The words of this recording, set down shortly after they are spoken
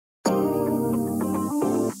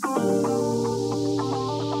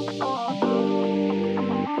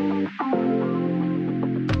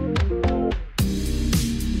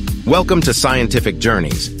Welcome to Scientific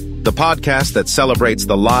Journeys, the podcast that celebrates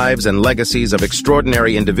the lives and legacies of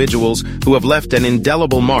extraordinary individuals who have left an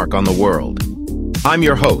indelible mark on the world. I'm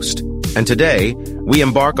your host, and today we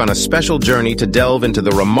embark on a special journey to delve into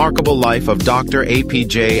the remarkable life of Dr.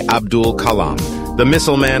 A.P.J.Abdul Kalam, the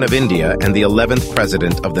missile man of India and the 11th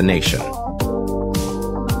president of the nation.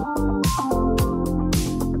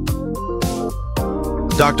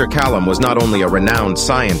 Dr. Kalam was not only a renowned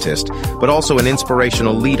scientist, but also an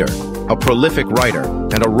inspirational leader, a prolific writer,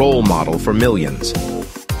 and a role model for millions.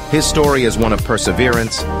 His story is one of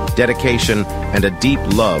perseverance, dedication, and a deep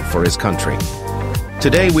love for his country.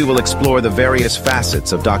 Today we will explore the various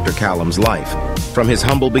facets of Dr. Kalam's life, from his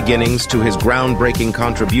humble beginnings to his groundbreaking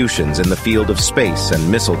contributions in the field of space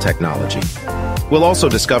and missile technology. We'll also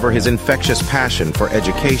discover his infectious passion for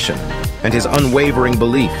education and his unwavering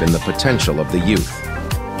belief in the potential of the youth.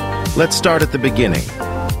 Let's start at the beginning.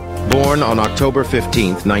 Born on October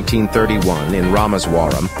 15, 1931 in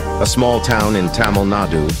Ramaswaram, a small town in Tamil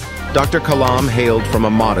Nadu, Dr. Kalam hailed from a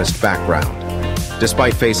modest background.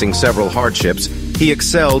 Despite facing several hardships, he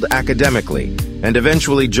excelled academically and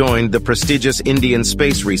eventually joined the prestigious Indian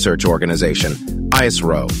Space Research Organization,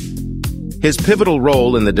 ISRO. His pivotal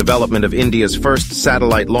role in the development of India's first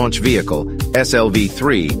satellite launch vehicle,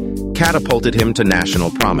 SLV-3, catapulted him to national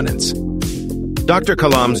prominence. Dr.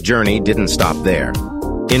 Kalam's journey didn't stop there.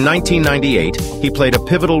 In 1998, he played a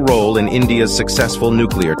pivotal role in India's successful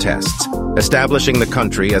nuclear tests, establishing the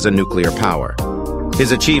country as a nuclear power.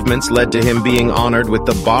 His achievements led to him being honored with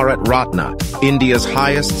the Bharat Ratna, India's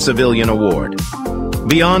highest civilian award.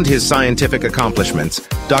 Beyond his scientific accomplishments,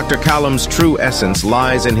 Dr. Kalam's true essence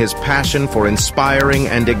lies in his passion for inspiring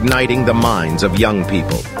and igniting the minds of young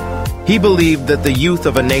people. He believed that the youth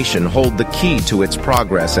of a nation hold the key to its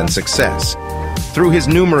progress and success. Through his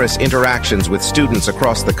numerous interactions with students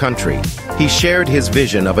across the country, he shared his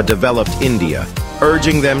vision of a developed India,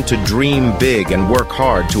 urging them to dream big and work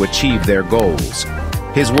hard to achieve their goals.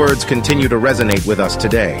 His words continue to resonate with us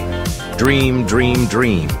today. Dream, dream,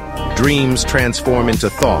 dream. Dreams transform into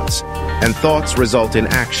thoughts, and thoughts result in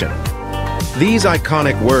action. These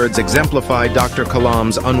iconic words exemplify Dr.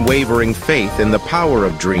 Kalam's unwavering faith in the power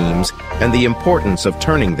of dreams and the importance of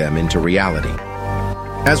turning them into reality.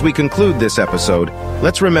 As we conclude this episode,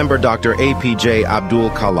 let's remember Dr.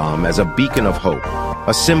 A.P.J.Abdul Kalam as a beacon of hope,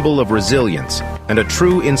 a symbol of resilience, and a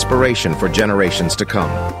true inspiration for generations to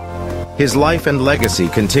come. His life and legacy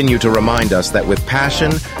continue to remind us that with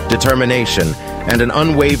passion, determination, and an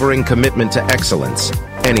unwavering commitment to excellence,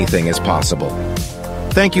 anything is possible.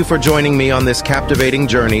 Thank you for joining me on this captivating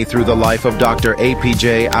journey through the life of Dr.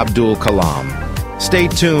 A.P.J.Abdul Kalam. Stay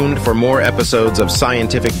tuned for more episodes of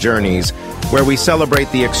Scientific Journeys, where we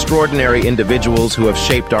celebrate the extraordinary individuals who have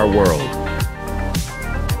shaped our world.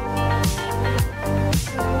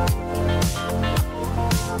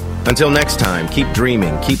 Until next time, keep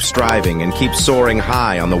dreaming, keep striving, and keep soaring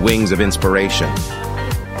high on the wings of inspiration.